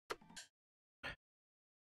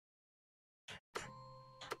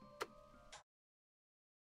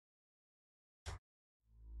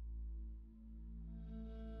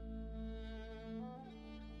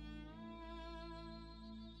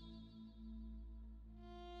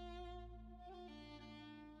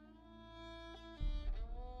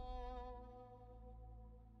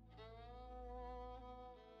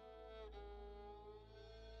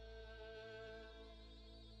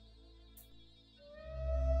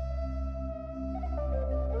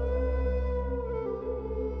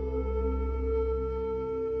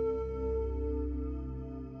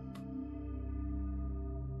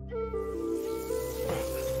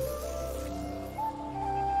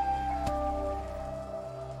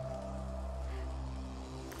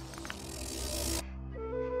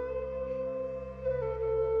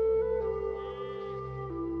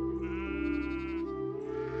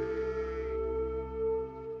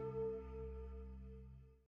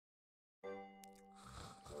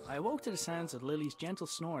I awoke to the sounds of Lily's gentle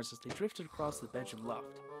snores as they drifted across the bedroom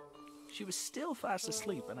loft. She was still fast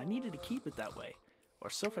asleep, and I needed to keep it that way, or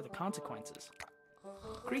suffer the consequences.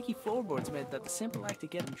 Creaky floorboards meant that the simple act of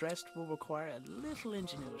getting dressed will require a little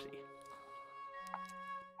ingenuity.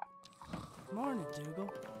 Morning,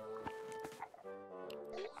 Dougal.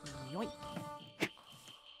 Yoink.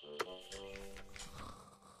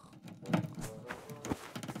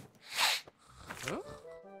 Huh?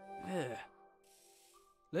 Yeah.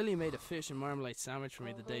 Lily made a fish and marmalade sandwich for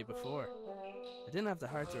me the day before. I didn't have the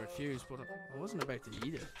heart to refuse, but I wasn't about to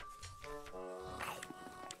eat it.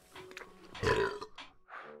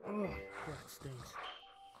 Oh, that stinks.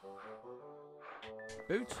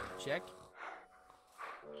 Boots, check.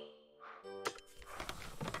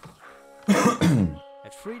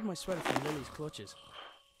 I'd freed my sweater from Lily's clutches,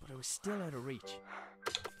 but I was still out of reach.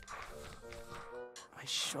 I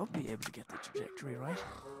should be able to get the trajectory right.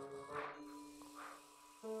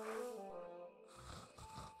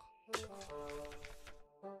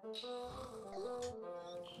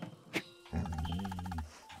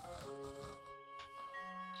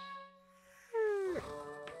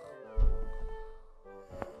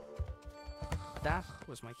 That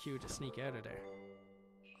was my cue to sneak out of there.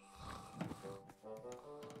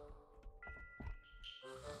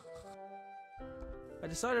 I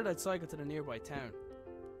decided I'd cycle to the nearby town.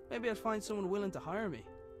 Maybe I'd find someone willing to hire me.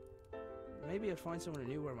 Maybe I'd find someone who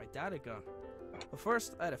knew where my dad had gone. But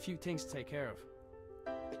first, I had a few things to take care of.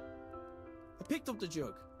 I picked up the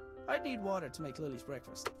jug. I'd need water to make Lily's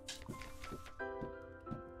breakfast.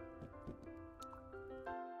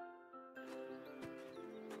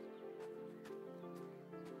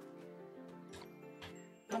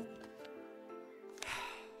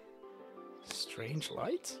 Strange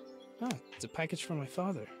light? Oh, it's a package from my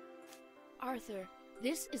father. Arthur,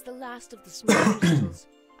 this is the last of the small crystals.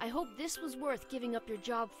 I hope this was worth giving up your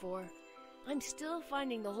job for. I'm still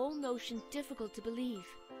finding the whole notion difficult to believe.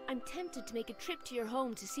 I'm tempted to make a trip to your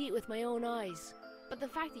home to see it with my own eyes. But the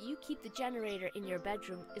fact that you keep the generator in your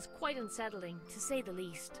bedroom is quite unsettling, to say the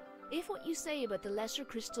least. If what you say about the lesser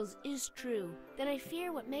crystals is true, then I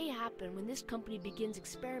fear what may happen when this company begins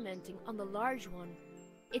experimenting on the large one.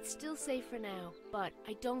 It's still safe for now, but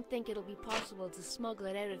I don't think it'll be possible to smuggle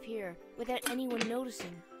it out of here without anyone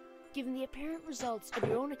noticing. Given the apparent results of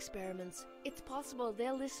your own experiments, it's possible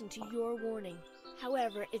they'll listen to your warning.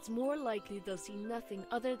 However, it's more likely they'll see nothing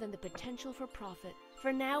other than the potential for profit.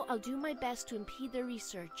 For now, I'll do my best to impede their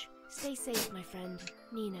research. Stay safe, my friend,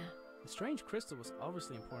 Nina. The strange crystal was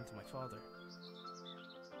obviously important to my father.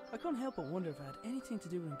 I couldn't help but wonder if it had anything to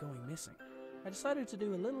do with him going missing. I decided to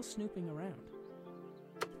do a little snooping around.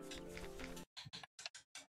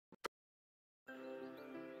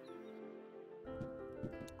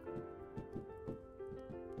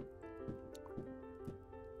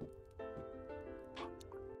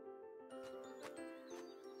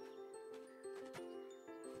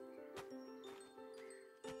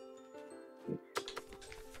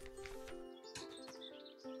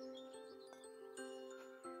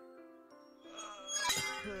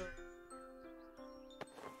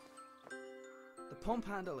 The pump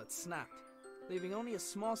handle had snapped, leaving only a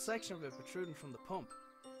small section of it protruding from the pump.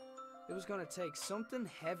 It was going to take something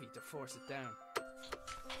heavy to force it down.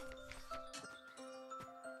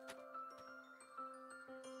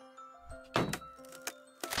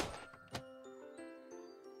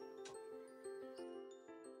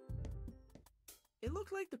 It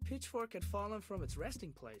looked like the pitchfork had fallen from its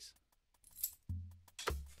resting place.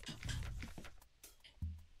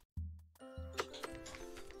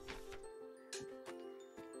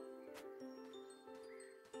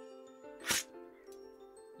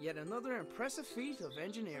 Yet another impressive feat of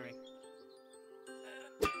engineering.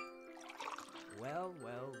 Well,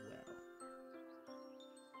 well, well.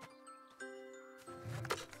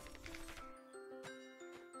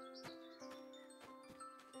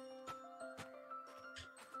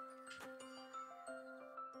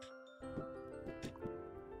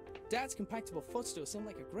 Dad's compactable footstool seemed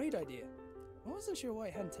like a great idea. I wasn't sure why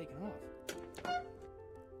it hadn't taken off.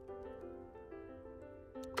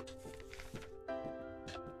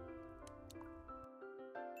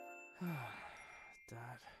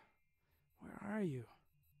 Dad, where are you?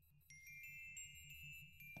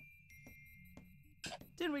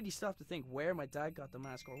 Didn't really stop to think where my dad got the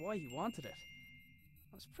mask or why he wanted it.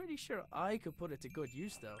 I was pretty sure I could put it to good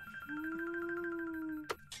use though.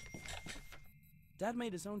 Dad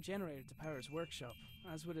made his own generator to power his workshop.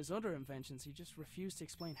 As with his other inventions, he just refused to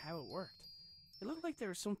explain how it worked. It looked like there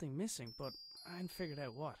was something missing, but I hadn't figured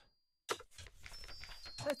out what.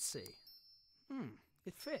 Let's see.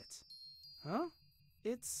 It fits. Huh?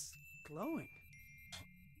 It's glowing.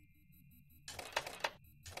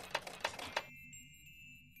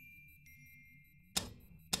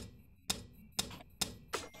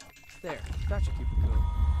 There, that should keep it cool.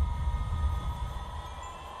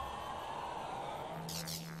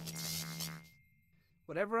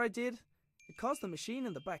 Whatever I did, it caused the machine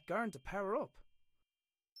in the back garden to power up.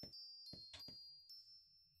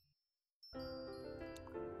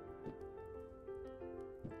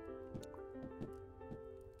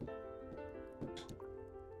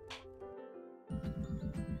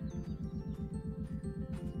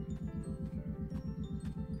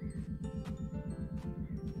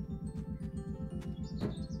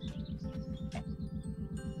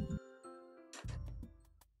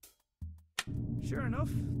 Sure enough,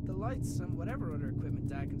 the lights and whatever other equipment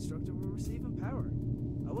Dad constructed were receiving power.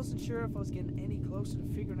 I wasn't sure if I was getting any closer to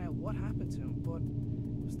figuring out what happened to him, but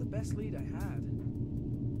it was the best lead I had.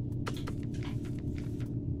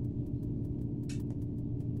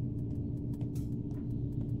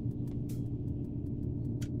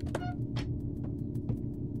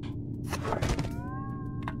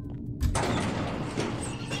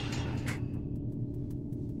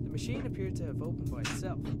 The machine appeared to have opened by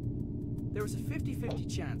itself. There was a 50-50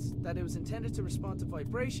 chance that it was intended to respond to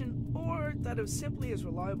vibration, or that it was simply as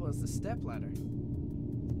reliable as the stepladder.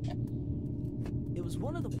 It was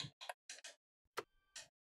one of the...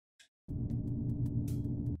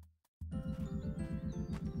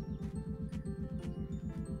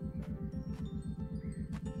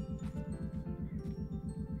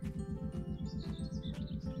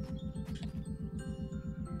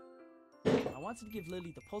 I wanted to give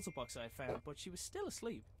Lily the puzzle box I had found, but she was still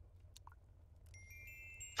asleep.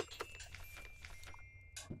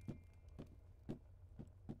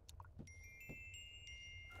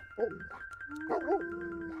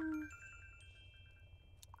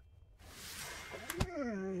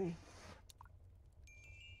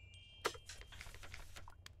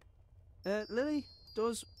 Lily,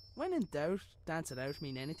 does when in doubt, dance it out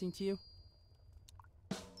mean anything to you?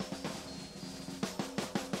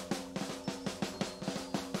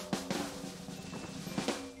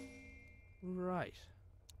 Right.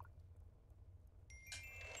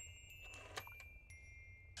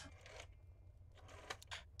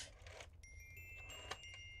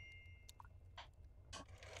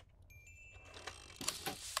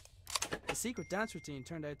 The secret dance routine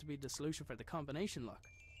turned out to be the solution for the combination lock.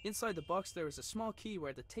 Inside the box there was a small key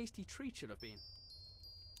where the tasty treat should have been.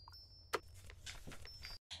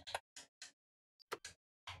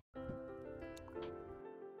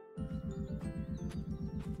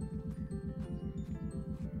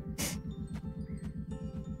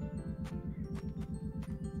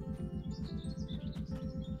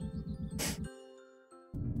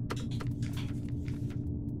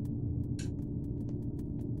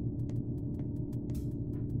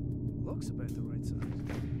 Looks about the right size.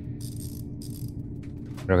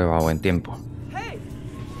 Creo que va a buen tiempo. Hey!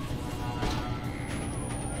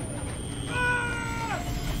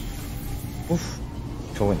 Uf,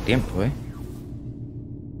 mucho buen tiempo, ¿eh?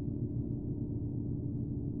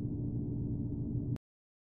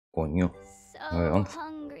 Coño. So 9:11.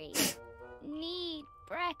 hungry. Need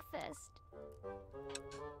breakfast.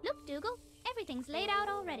 Look, Dougal, everything's laid out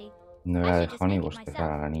already. No I era de should just Honey make it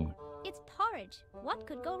bostezar a la niña. It's porridge. What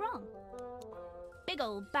could go wrong? Big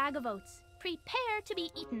old bag of oats. Prepare to be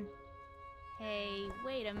eaten. Hey,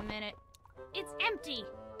 wait a minute. It's empty.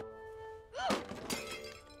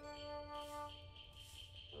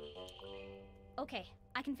 Okay,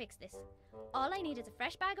 I can fix this. All I need is a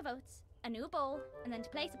fresh bag of oats, a new bowl, and then to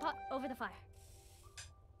place a pot over the fire.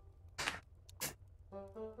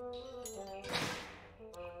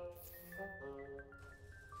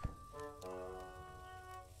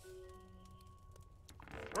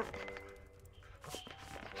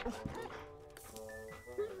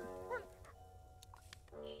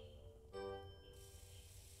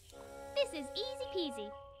 This is easy peasy.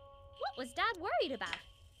 What was Dad worried about?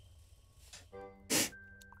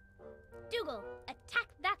 Dougal, attack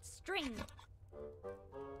that string.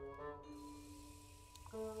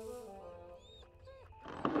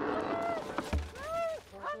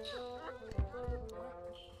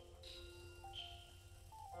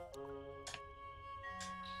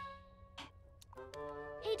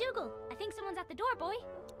 Hey, Dougal, I think someone's at the door, boy.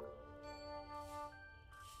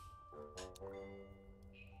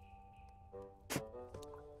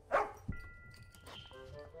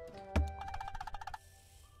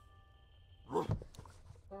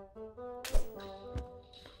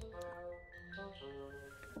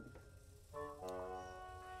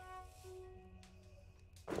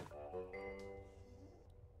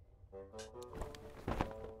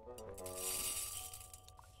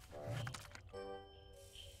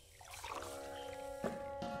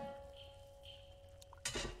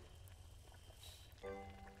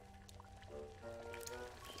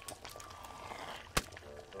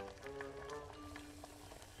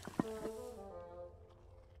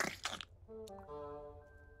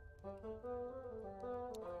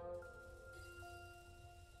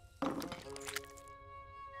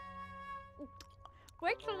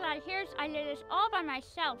 Wait till Dad hears I did this all by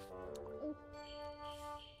myself.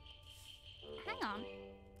 Hang on.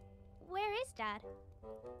 Where is Dad?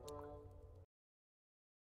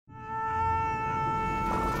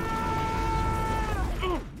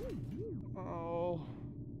 Oh.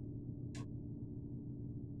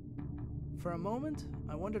 For a moment,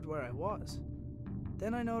 I wondered where I was.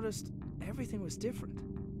 Then I noticed everything was different.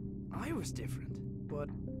 I was different. But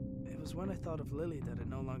it was when I thought of Lily that it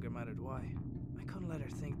no longer mattered why. I couldn't let her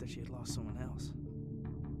think that she had lost someone else.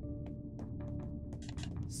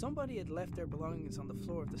 Somebody had left their belongings on the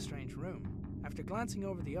floor of the strange room. After glancing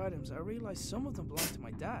over the items, I realized some of them belonged to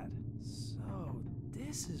my dad. So,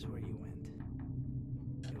 this is where you went.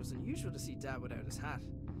 It was unusual to see Dad without his hat,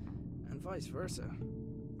 and vice versa.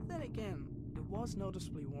 Then again, it was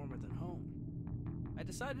noticeably warmer than home. I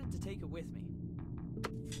decided to take it with me.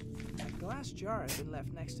 A glass jar had been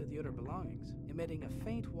left next to the other belongings, emitting a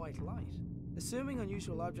faint white light. Assuming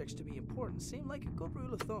unusual objects to be important seemed like a good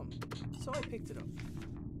rule of thumb, so I picked it up.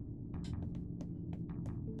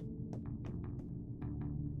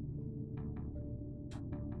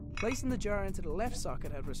 Placing the jar into the left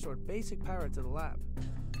socket had restored basic power to the lab.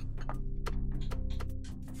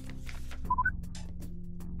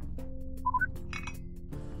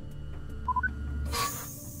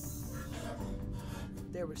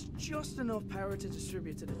 There was just enough power to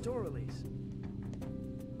distribute to the door release.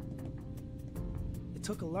 It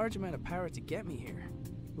took a large amount of power to get me here.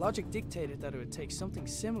 Logic dictated that it would take something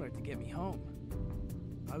similar to get me home.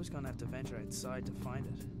 I was going to have to venture outside to find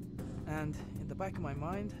it. And in the back of my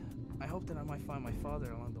mind, I hoped that I might find my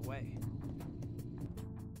father along the way.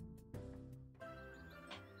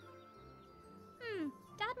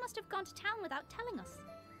 Dad must have gone to town without telling us.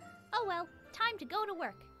 Oh well, time to go to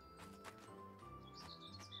work.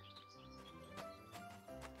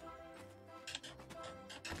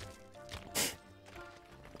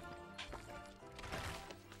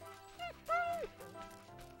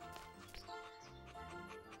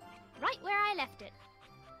 Right where I left it.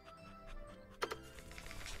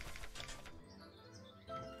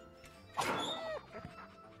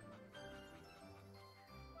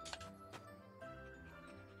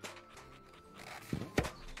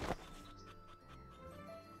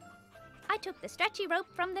 I took the stretchy rope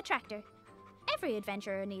from the tractor. Every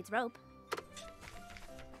adventurer needs rope.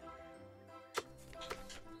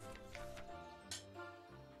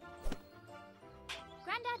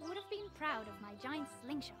 Grandad would have been proud of my giant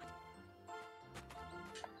slingshot.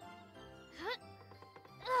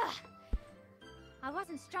 Ugh. I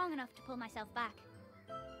wasn't strong enough to pull myself back.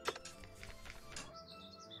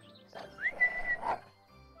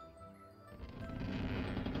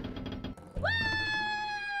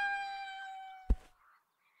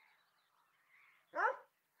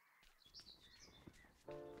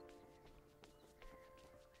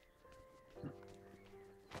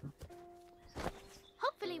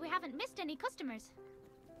 Hopefully we haven't missed any customers.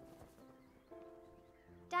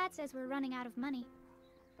 Dad says we're running out of money.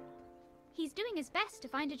 He's doing his best to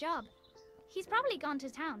find a job. He's probably gone to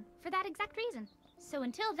town for that exact reason. So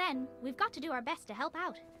until then, we've got to do our best to help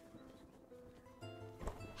out.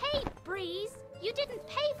 Hey, Breeze! You didn't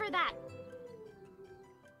pay for that!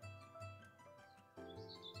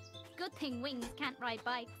 Good thing Wings can't ride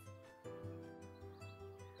bikes.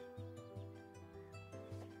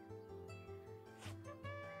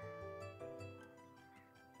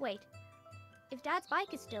 Wait, if Dad's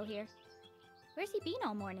bike is still here, where's he been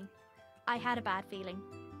all morning? I had a bad feeling,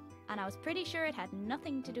 and I was pretty sure it had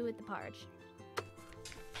nothing to do with the porridge.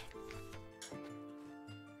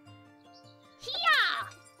 Hiya!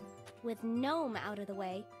 With Gnome out of the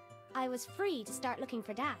way, I was free to start looking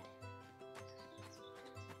for Dad.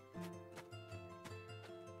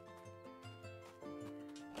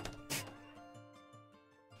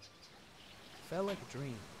 Felt like a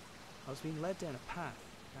dream. I was being led down a path,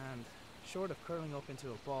 and short of curling up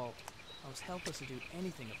into a ball, I was helpless to do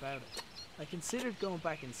anything about it. I considered going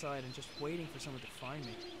back inside and just waiting for someone to find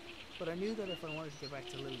me, but I knew that if I wanted to get back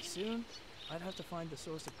to Lily soon, I'd have to find the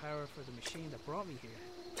source of power for the machine that brought me here,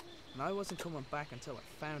 and I wasn't coming back until I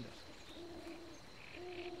found it.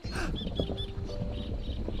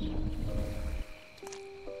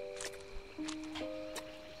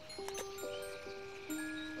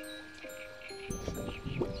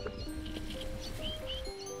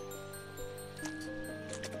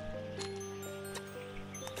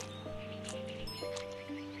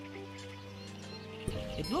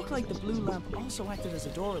 It looked like the blue lamp also acted as a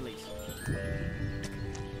door release.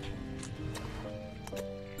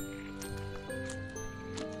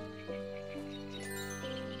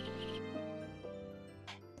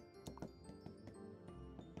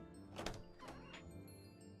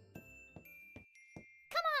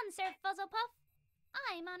 Sir Fuzzlepuff.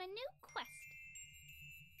 I'm on a new quest.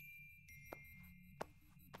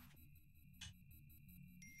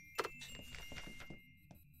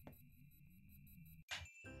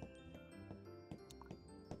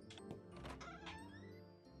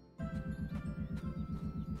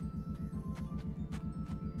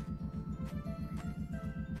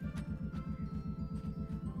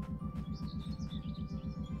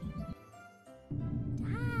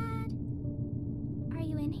 Dad, are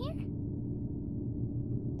you in here?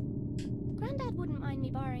 Granddad wouldn't mind me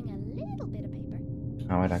borrowing a little bit of paper.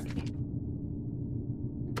 Ahora aquí.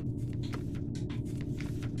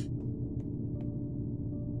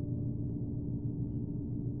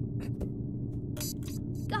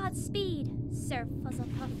 Godspeed, Sir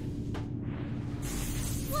Fuzzlepuff.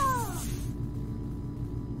 Whoa!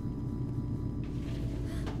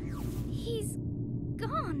 He's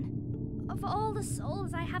gone. Of all the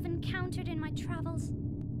souls I have encountered in my travels,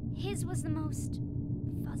 his was the most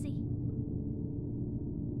fuzzy.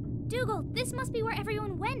 Dougal, this must be where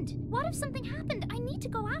everyone went. What if something happened? I need to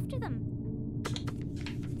go after them.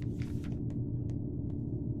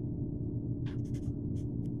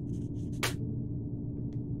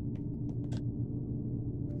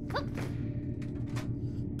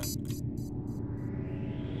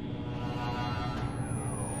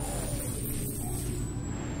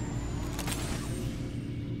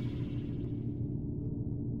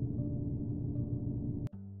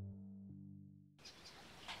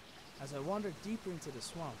 As I wandered deeper into the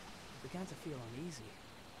swamp, I began to feel uneasy.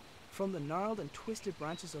 From the gnarled and twisted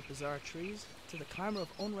branches of bizarre trees to the clamor of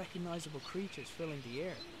unrecognizable creatures filling the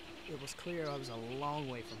air, it was clear I was a long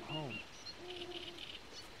way from home.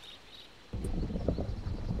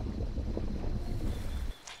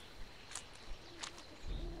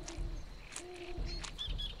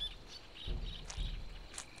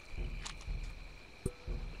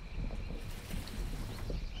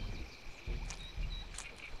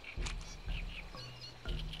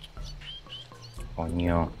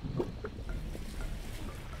 Coño.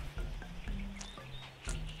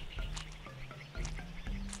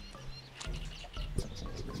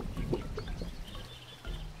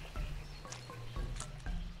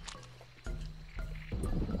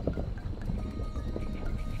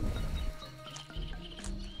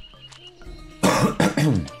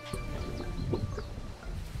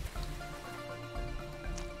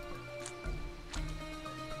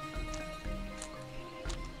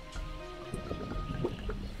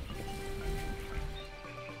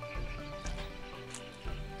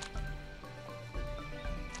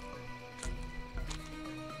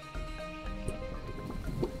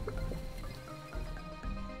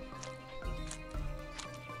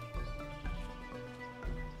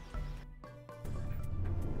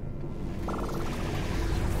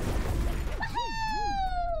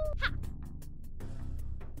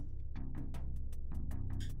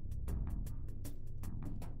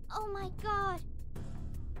 Oh my god!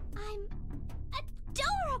 I'm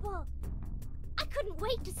adorable! I couldn't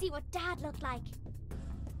wait to see what Dad looked like.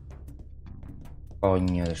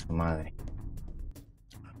 Coño de su madre.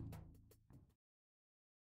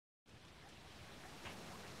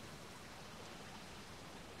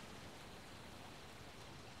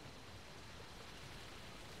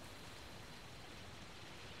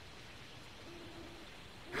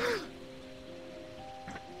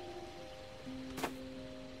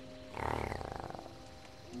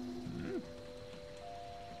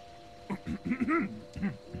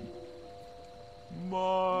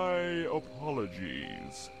 My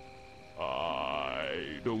apologies.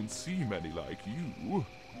 I don't see many like you.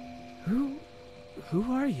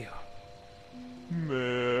 Who are you?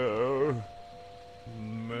 Mare.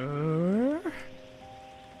 Mer?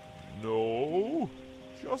 No,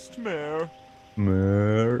 just Mare.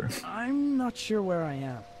 Mer. I'm not sure where I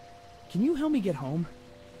am. Can you help me get home?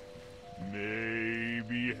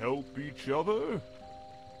 Maybe help each other?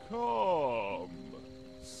 Come,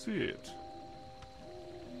 sit.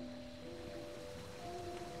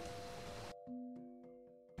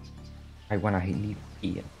 I wanna live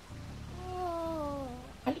here. Oh,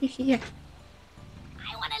 I live here.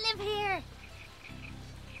 I want to live here!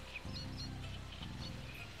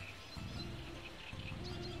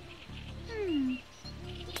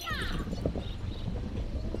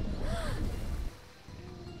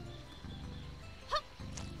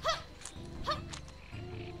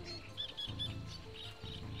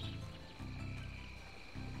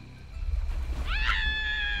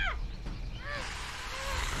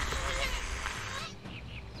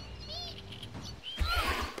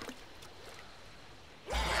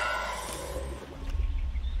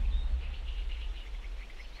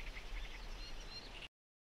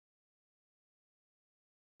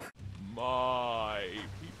 My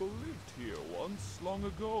people lived here once long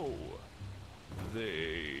ago.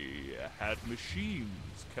 They had machines,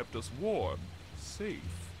 kept us warm, safe.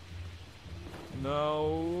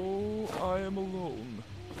 Now I am alone,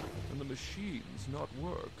 and the machines not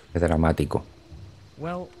work. Qué dramático.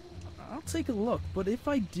 Well, I'll take a look, but if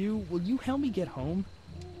I do, will you help me get home?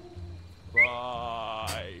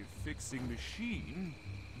 By fixing machine,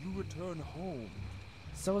 you return home.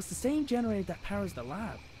 So it's the same generator that powers the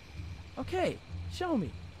lab. Okay, show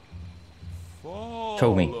me. Follow.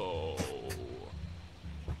 Show me.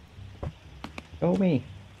 Show me.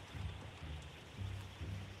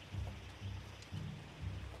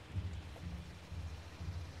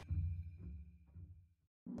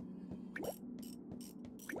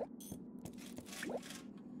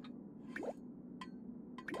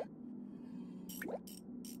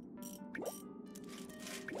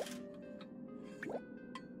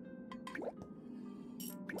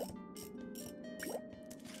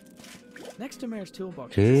 Next to Mayor's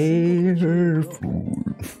toolbox. is a single machine Careful.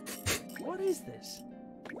 book. What is this?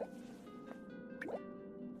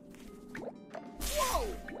 Whoa!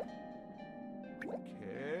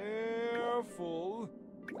 Careful.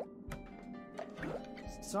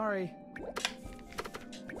 Sorry.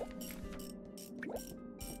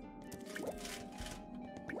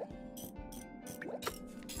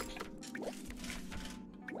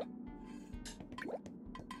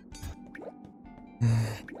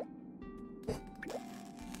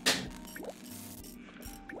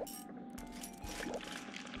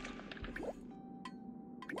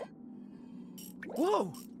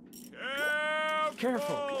 Whoa!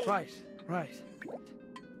 Careful. Right, right.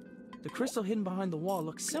 The crystal hidden behind the wall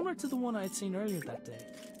looks similar to the one I had seen earlier that day.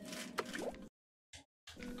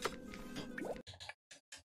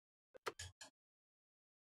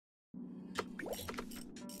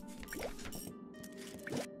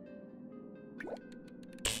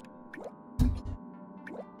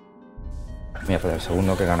 Mira, pero el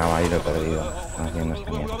segundo que ganaba ahí lo he perdido. Estamos viendo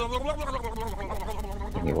esta mierda.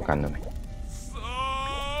 Equivocándome.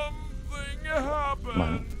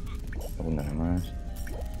 Bueno, segundo nada más.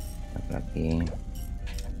 Por aquí.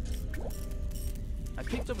 I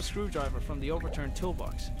picked up a screwdriver from the overturned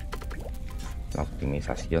toolbox. La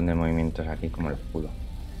optimización de movimientos aquí como el culo.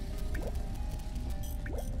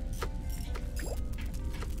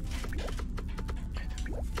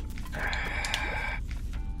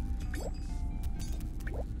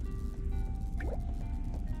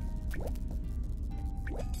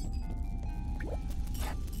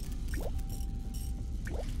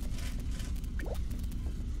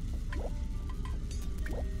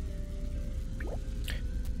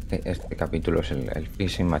 Este capítulo es el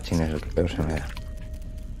fishing machine, es el que peor se me da.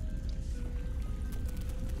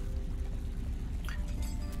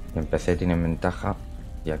 En PC tienen ventaja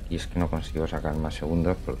y aquí es que no consigo sacar más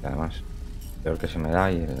segundos porque además peor que se me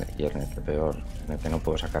da y en el que peor, en el que no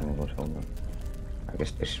puedo sacar ningún segundo. Aquí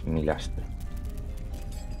este es mi lastre.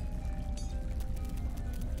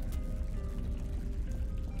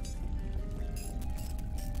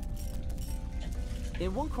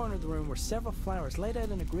 In one corner of the room were several flowers laid out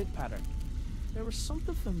in a grid pattern. There was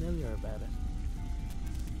something familiar about it.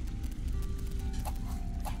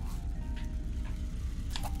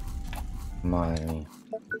 Madre mía.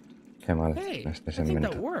 Qué mal Hey, este I think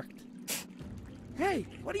that segmento. worked. Hey,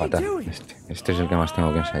 what are you Fatal. doing? Este es el que más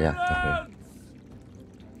tengo que ensayar.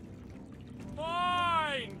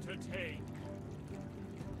 Mine to take.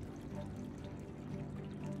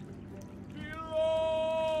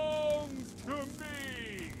 Belongs to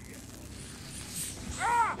me.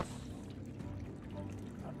 Ah!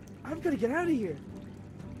 I've got to get out of here.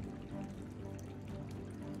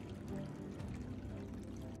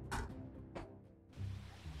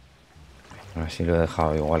 Así lo he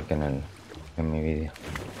dejado igual que en mi vídeo.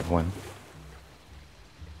 Pues bueno.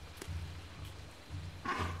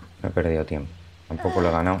 No he perdido tiempo. Tampoco lo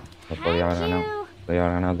he ganado. Lo podía haber ganado. Podría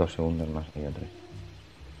haber ganado 2 segundos más que yo 3.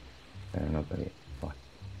 Pero no he perdido. Bueno.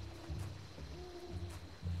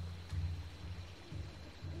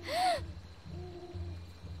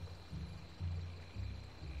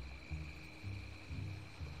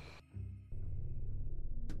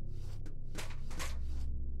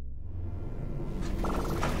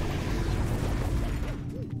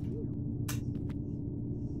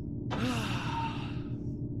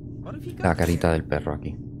 What have you got La carita there? del perro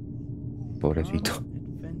aquí. Pobrecito.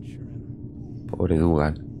 Adventuring. Pobre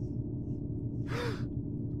Dugan.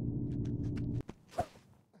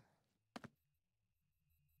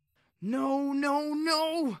 No, no,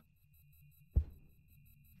 no!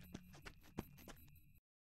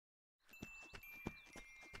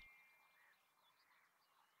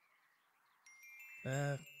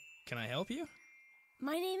 Can I help you?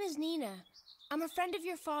 My name is Nina. I'm a friend of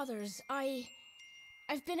your father's.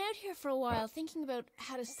 I've been out here for a while thinking about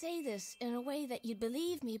how to say this in a way that you'd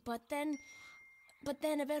believe me, but then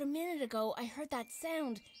about a minute ago I heard that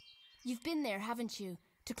sound. You've been there, haven't you?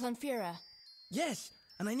 To Clonfera. Yes,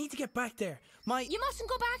 and I need to get back there. You mustn't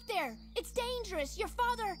go back there! It's dangerous! Your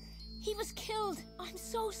father, he was killed! I'm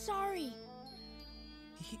so sorry!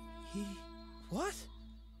 He... What?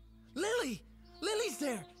 Lily! Lily's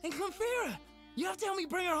there, in Clonfera! You have to help me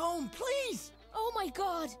bring her home, please! Oh my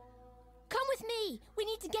god! Come with me! We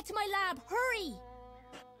need to get to my lab! Hurry!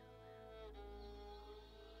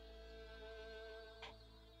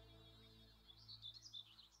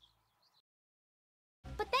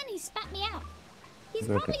 But then he spat me out. He's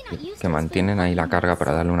Creo probably not used que to mantienen ahí la carga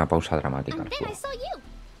para darle una pausa dramática al And then I juego. saw you.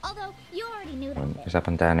 Although you already knew Bueno, that. esa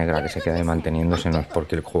pantalla negra que se queda ahí manteniéndose no es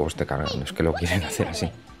porque el juego esté cargando, es que lo quieren hacer así.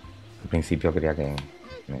 Al principio creía que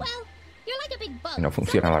Well, you're like a big bug. no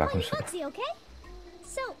funcionaba la So I'm consola. Bugsy, okay?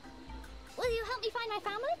 So, will you help me find my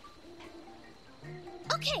family?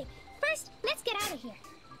 Okay, first, let's get out of here.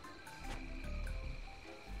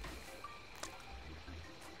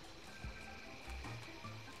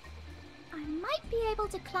 I might be able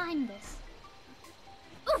to climb this.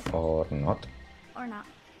 Oof. Or not. Or not.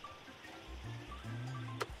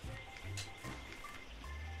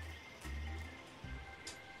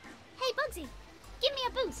 Hey, Bugsy, give me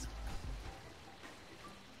a boost.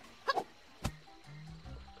 Hup.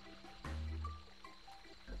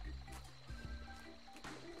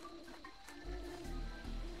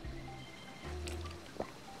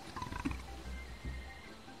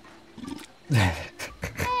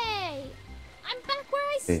 Hey, I'm back where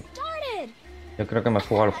I Sí. started. Yo creo que me he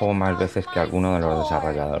jugado el juego más veces que alguno de los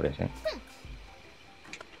desarrolladores,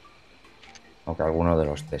 o que alguno de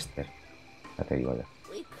los testers. Ya te digo yo.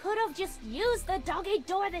 We could have just used the doggy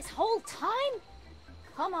door this whole time.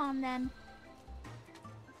 Come on, then.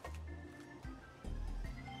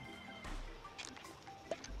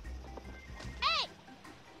 Hey!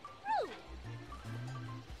 Rude.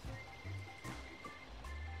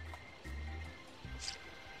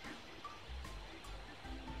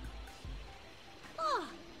 Oh,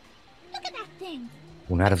 look at that thing.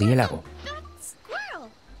 Un ardiélago. That squirrel.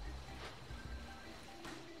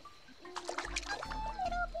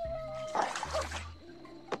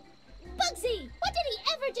 Bugsy, what did he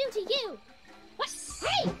ever do to you? What?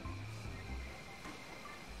 Hey!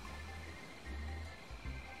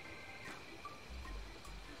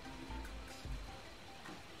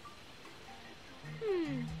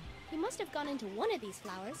 He must have gone into one of these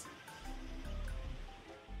flowers.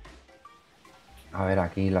 A ver,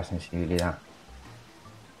 aquí la sensibilidad.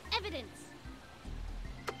 Evidence!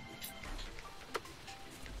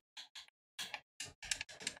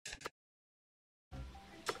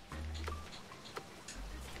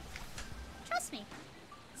 Trust me.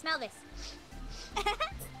 Smell this.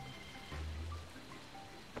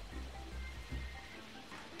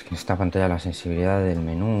 En esta pantalla la sensibilidad del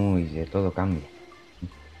menú y de todo cambia.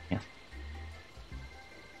 Mira.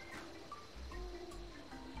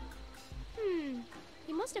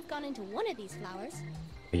 He must have gone into one of these flowers.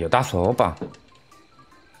 Pelotazo, opa.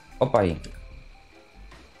 Opa ahí.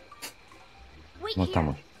 Wait ¿Cómo here.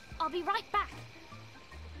 estamos? I'll be right back.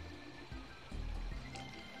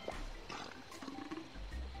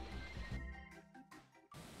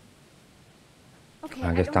 Okay, Aquí I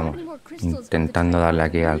don't have estamos, any more crystals of the intentando type darle I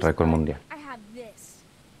aquí can al use, récord but mundial. I have this.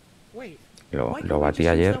 Wait, Lo why can't we batí just use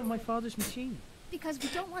ayer. that with my father's machine? Because we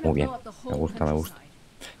don't want Muy to bien, blow up the me whole gusta, me gusta. countryside.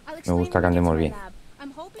 I'll Me explain gusta que when we get to andemos my bien. lab.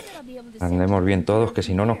 I'm hoping that I'll be able to send Andemos you bien a todos, computer que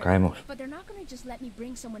si no nos here, caemos. But they're not going to just let me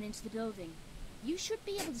bring someone into the building. You should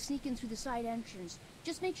be able to sneak in through the side entrance.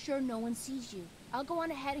 Just make sure no one sees you. I'll go on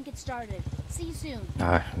ahead and get started. See you soon.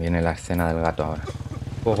 A ver, viene la escena del gato ahora.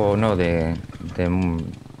 Juego no de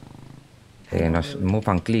no sé, move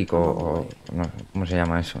and click o no, ¿cómo se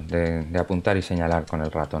llama eso? De apuntar y señalar con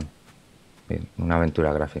el ratón. Una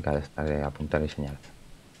aventura gráfica de esta de apuntar y señalar.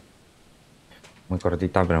 Muy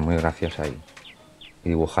cortita pero muy graciosa y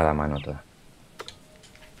dibujada a mano toda.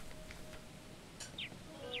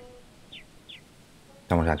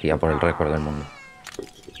 Estamos aquí a por el récord del mundo.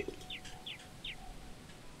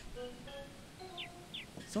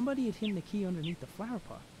 Somebody had hidden the key underneath the flower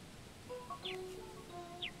pot.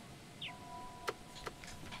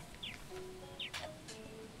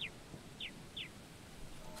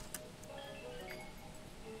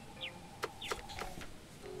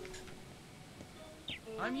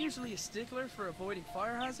 I'm usually a stickler for avoiding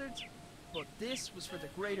fire hazards, but this was for the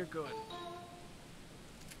greater good.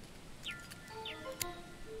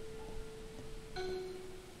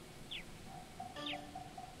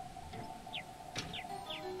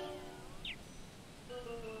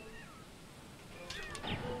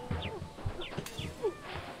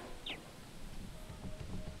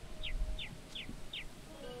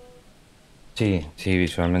 Sí, sí,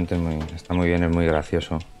 visualmente está muy bien, es muy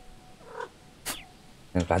gracioso.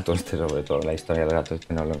 El gato este, sobre todo, la historia del gato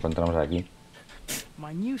este, nos lo encontramos aquí.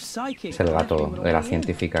 My new psychic Es el left me gato with a de la way in.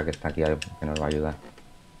 científica que está aquí, que nos va a ayudar.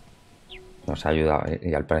 Nos ha ayudado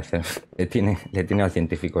y al parecer le tiene al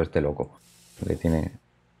científico este loco. Le tiene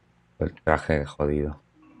el traje jodido.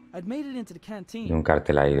 I'd made it into the Y canteen. un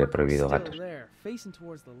cartel ahí de Worker was prohibido still gatos. there, facing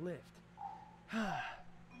towards the lift.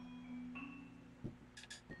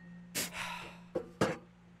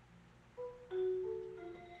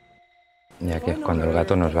 Y If aquí I'd es known cuando el earlier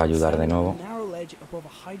gato nos that va a I'd be ayudar de standing on nuevo. a narrow ledge above a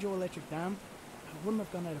hydroelectric dam, I wouldn't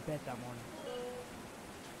have gone out of bed that morning.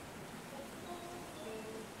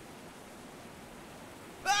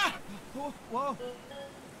 Ah! Oh, whoa!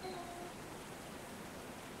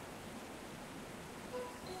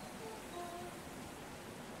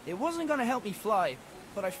 It wasn't gonna help me fly,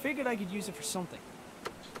 but I figured I could use it for something.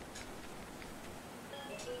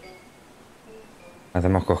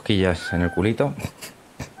 Hacemos cosquillas en el culito.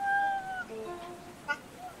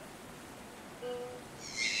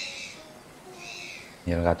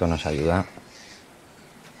 Y el gato nos ayuda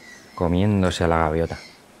comiéndose a la gaviota.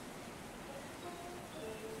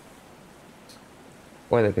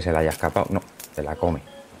 Puede que se la haya escapado. No, se la come.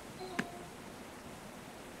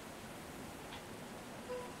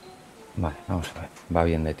 Vale, vamos a ver. Va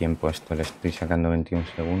bien de tiempo esto. Le estoy sacando 21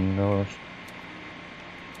 segundos.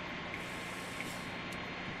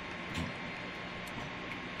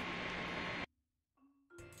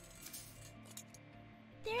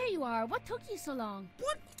 There you are. What took you so long?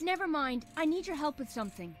 What? Never mind. I need your help with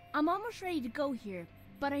something. I'm almost ready to go here,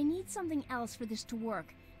 but I need something else for this to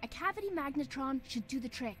work. A cavity magnetron should do the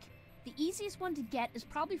trick. The easiest one to get is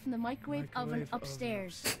probably from the microwave oven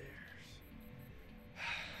upstairs.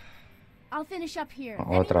 I'll finish up here. Let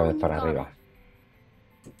me Otra know vez when para you've got arriba. it.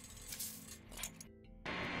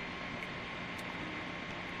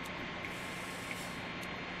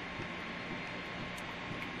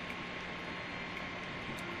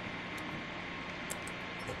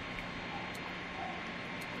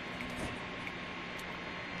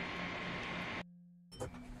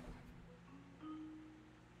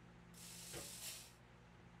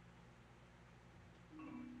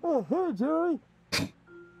 Oh, hey, Jerry!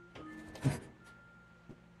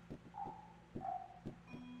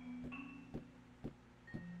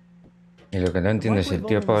 Y lo que no entiendo es si el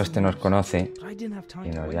tío este nos conoce But I didn't have time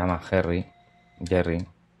y to nos wait. llama Jerry,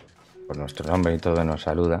 por nuestro nombre y todo, nos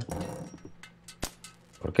saluda.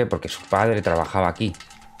 ¿Por qué? Porque su padre trabajaba aquí.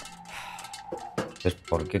 Entonces,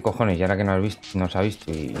 ¿por qué cojones? Y ahora que nos ha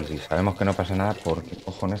visto y si sabemos que no pasa nada, ¿por qué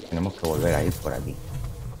cojones tenemos que volver a ir por aquí?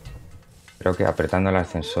 Creo que apretando el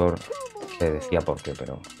ascensor se decía por qué,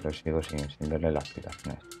 pero sigo sin verle las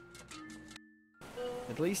explicaciones.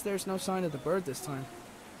 At least there's no sign of the bird this time.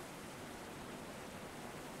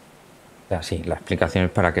 O sea, sí, la explicación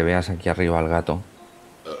es para que veas aquí arriba al gato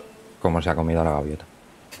cómo se ha comido a la gaviota.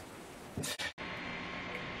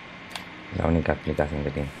 La única explicación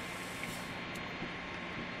que tiene.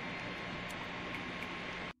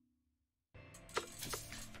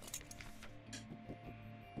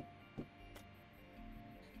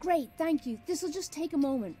 Great, thank you. This'll just take a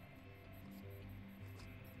moment.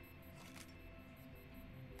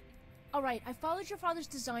 Alright, I followed your father's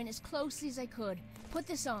design as closely as I could. Put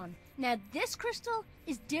this on. Now, this crystal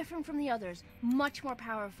is different from the others, much more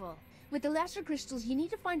powerful. With the lesser crystals, you need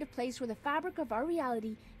to find a place where the fabric of our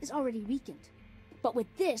reality is already weakened. But with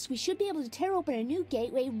this, we should be able to tear open a new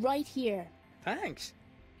gateway right here. Thanks.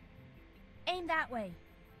 Aim that way.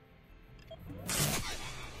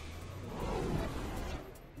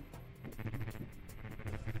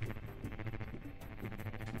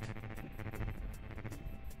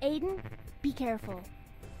 Aiden, be careful.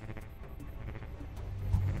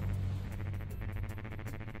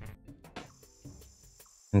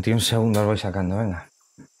 21 segundos voy sacando, venga.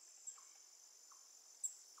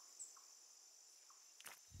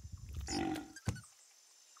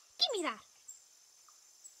 Give me that.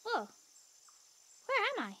 Oh, where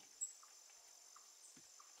am I?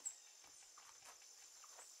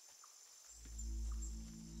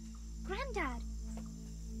 Granddad.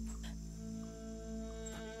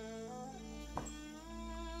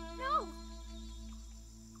 No.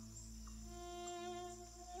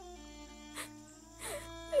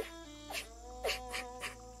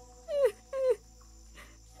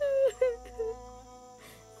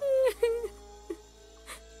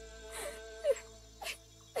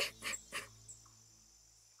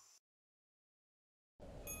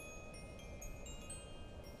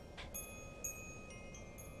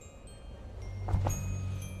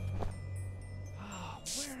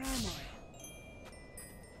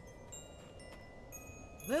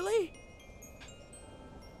 Lily?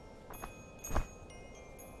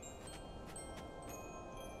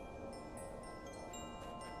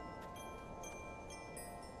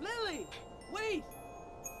 Lily! Wait!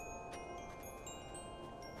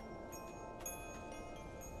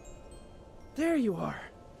 There you are.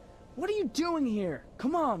 What are you doing here?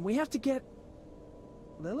 Come on, we have to get...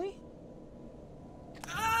 Lily?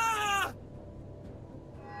 Ah!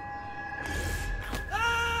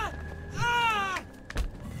 Ah! Ah!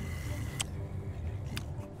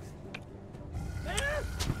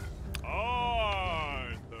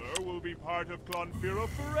 Arthur will be part of Clonfera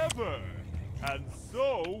forever, and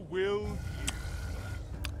so will you.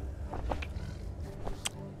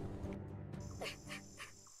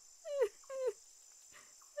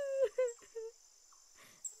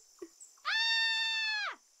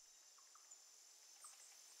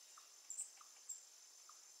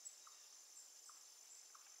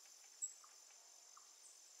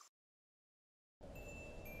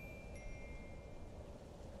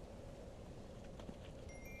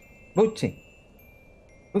 Bugsy.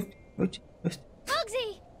 Bugsy. Bugsy!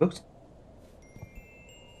 Bugsy.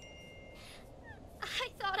 I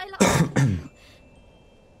thought I lost you.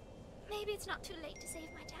 Maybe it's not too late to save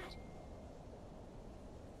my dad.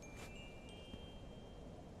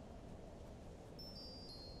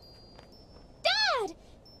 Dad!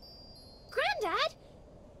 Granddad?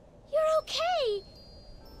 You're okay!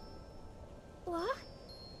 What?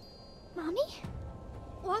 Mommy?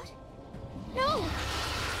 What? No!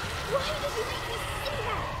 Why did you make me see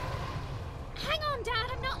that? Hang on, Dad,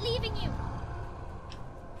 I'm not leaving you!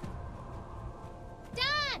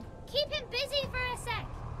 Dad! Keep him busy for a sec!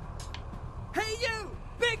 Hey you!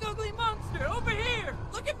 Big ugly monster! Over here!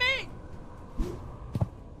 Look at me!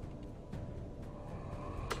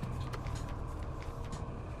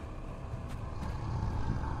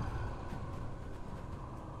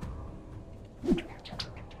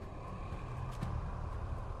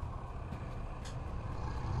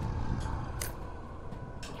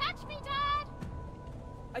 Catch me, Dad!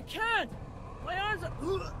 I can't! My arms are...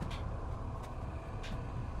 Ugh.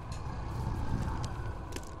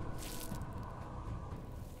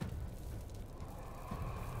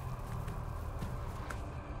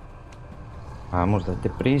 Vamos, date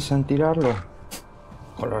prisa en tirarlo.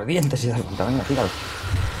 Con los dientes y das cuenta. Venga, tíralo.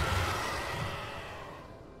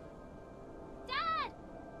 Dad!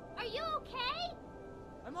 Are you okay?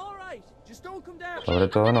 I'm alright. Just don't come down. Sobre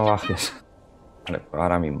todo no bajes. Vale, pues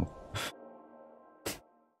ahora mismo.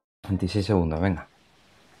 26 segundos, venga.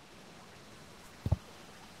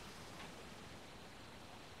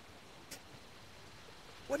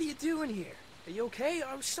 What are you doing here? Are you okay?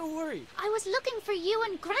 I was so worried. I was looking for you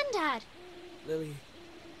and Granddad. Lily,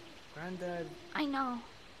 Granddad... I know.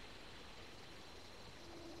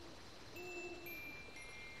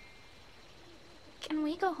 Can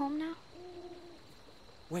we go home now?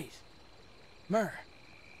 Wait. Mur.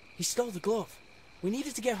 He stole the glove. We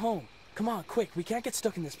needed to get home. Come on, quick. We can't get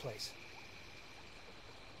stuck in this place.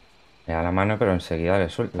 Le da la mano, pero enseguida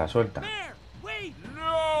la suelta. Mare, wait!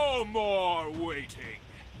 No more waiting.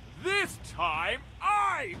 This time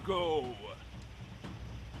I go.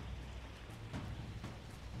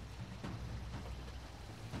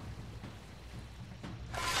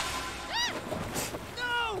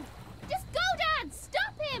 No! Just go, Dad!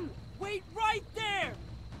 Stop him! Wait right there!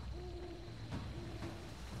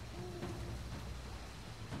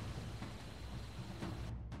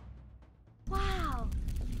 Wow.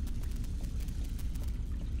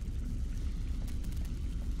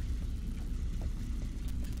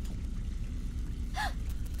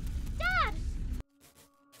 Dad!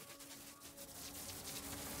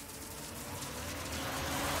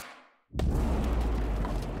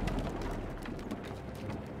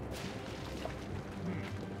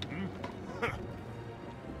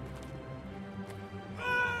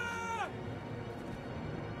 Ah!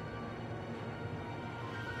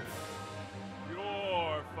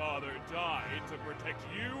 Your father died to protect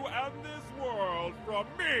you and this world from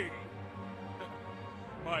me.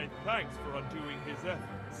 My thanks for undoing his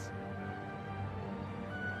efforts.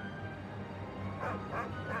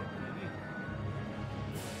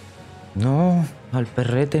 No, al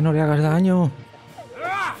perrete no le hagas daño.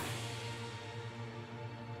 Ah!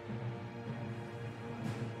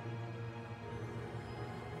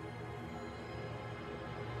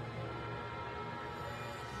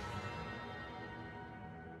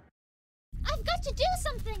 I've got to do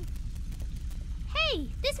something! Hey,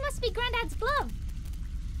 this must be Granddad's glove!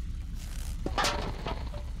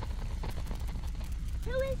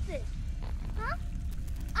 Who is this? Huh?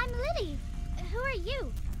 I'm Lily. Who are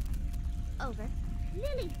you? Over.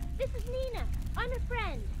 Lily, this is Nina. I'm a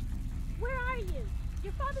friend. Where are you?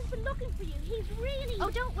 Your father's been looking for you. He's really... Oh,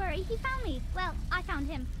 don't worry. He found me. Well, I found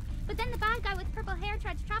him. But then the bad guy with purple hair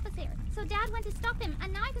tried to trap us here. So Dad went to stop him,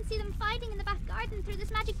 and now I can see them fighting in the back garden through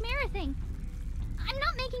this magic mirror thing. I'm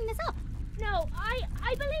not making this up. No,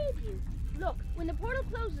 I believe you. Look, when the portal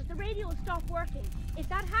closes, the radio will stop working. If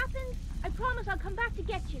that happens, I promise I'll come back to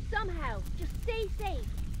get you somehow. Just stay safe.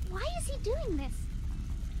 Why is he doing this?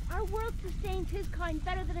 Our world sustains his kind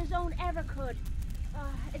better than his own ever could.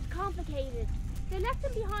 It's complicated. They left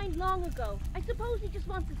him behind long ago. I suppose he just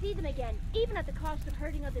wants to see them again, even at the cost of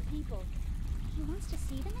hurting other people. He wants to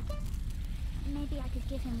see them again? Maybe I could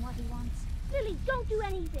give him what he wants. Lily, don't do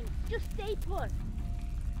anything. Just stay put.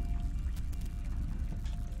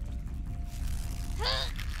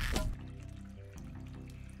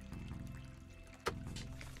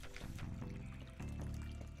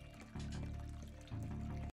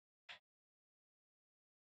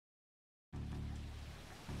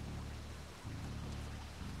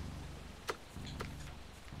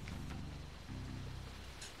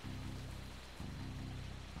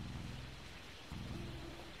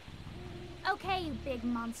 Okay, you big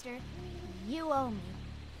monster. You owe me.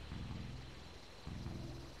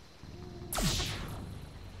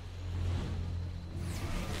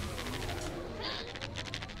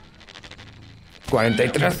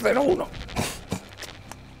 ¡43:01!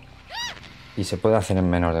 Y se puede hacer en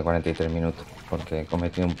menos de 43 minutos, porque he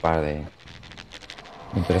cometido un par de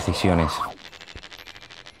imprecisiones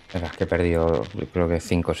en las que he perdido, creo que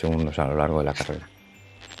 5 segundos a lo largo de la carrera.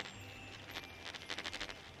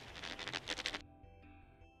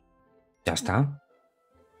 Ya está.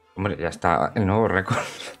 Hombre, ya está el nuevo récord.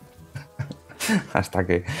 hasta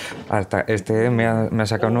este me ha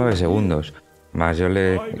sacado 9 segundos. Más yo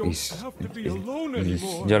le he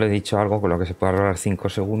dicho algo con lo que se puede ahorrar 5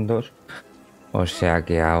 segundos. O sea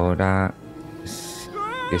que ahora, si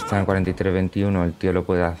está en 43:21, el tío lo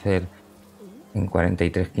puede hacer en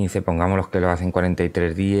 43:15. Pongámoslo que lo hace en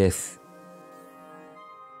 43:10.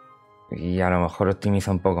 Y a lo mejor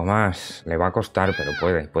optimiza un poco más. Le va a costar, pero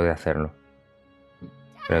puede hacerlo.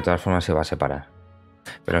 Pero de todas formas se va a separar.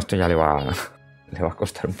 Pero esto ya le va a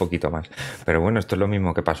costar un poquito más. Pero bueno, esto es lo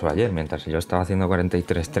mismo que pasó ayer. Mientras yo estaba haciendo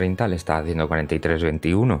 43:30, él estaba haciendo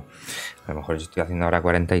 43:21. A lo mejor yo estoy haciendo ahora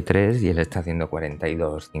 43 y él está haciendo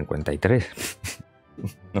 42:53.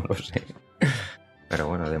 No lo sé. Pero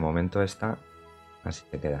bueno, de momento está así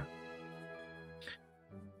que queda.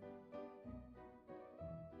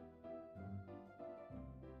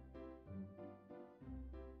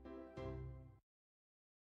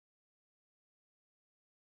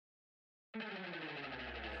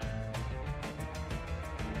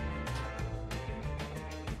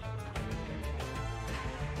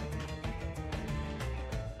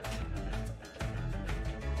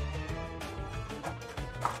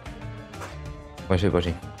 Pues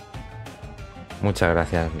sí. Muchas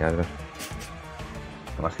gracias, Leandro.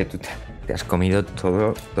 Además que tú te has comido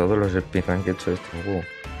todos los speedrun que he hecho de este juego.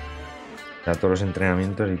 O sea, todos los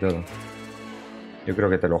entrenamientos y todo. Yo creo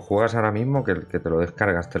que te lo juegas ahora mismo, que te lo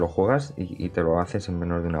descargas, te lo juegas y te lo haces en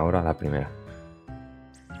menos de una hora a la primera.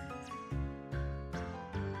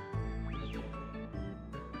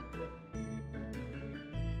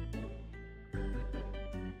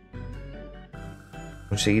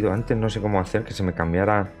 Conseguido antes, no sé cómo hacer que se me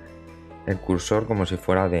cambiara el cursor como si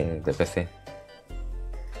fuera de PC.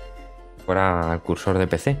 Fuera el cursor de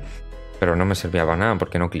PC. Pero no me servía para nada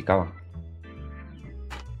porque no clicaba.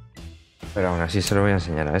 Pero aún así se lo voy a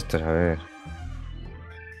enseñar a estos, a ver.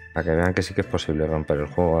 Para que vean que sí que es posible romper el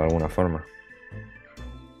juego de alguna forma.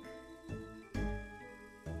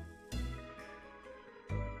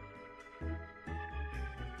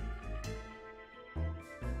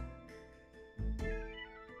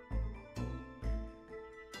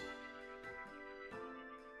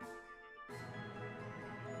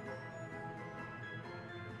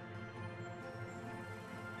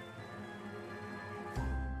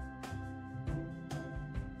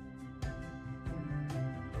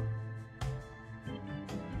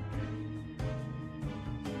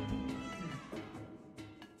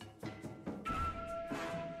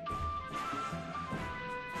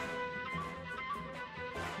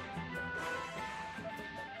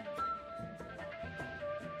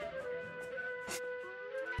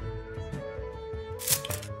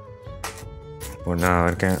 Pues nada, a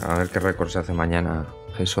ver qué récord se hace mañana.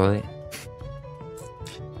 Isode.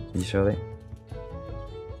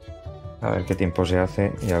 A ver qué tiempo se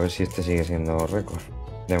hace y a ver si este sigue siendo récord.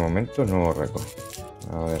 De momento, nuevo récord.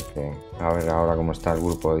 A ver ahora cómo está el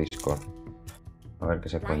grupo de Discord. A ver qué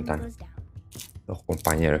se cuentan los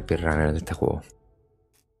compañeros speedrunners de este juego.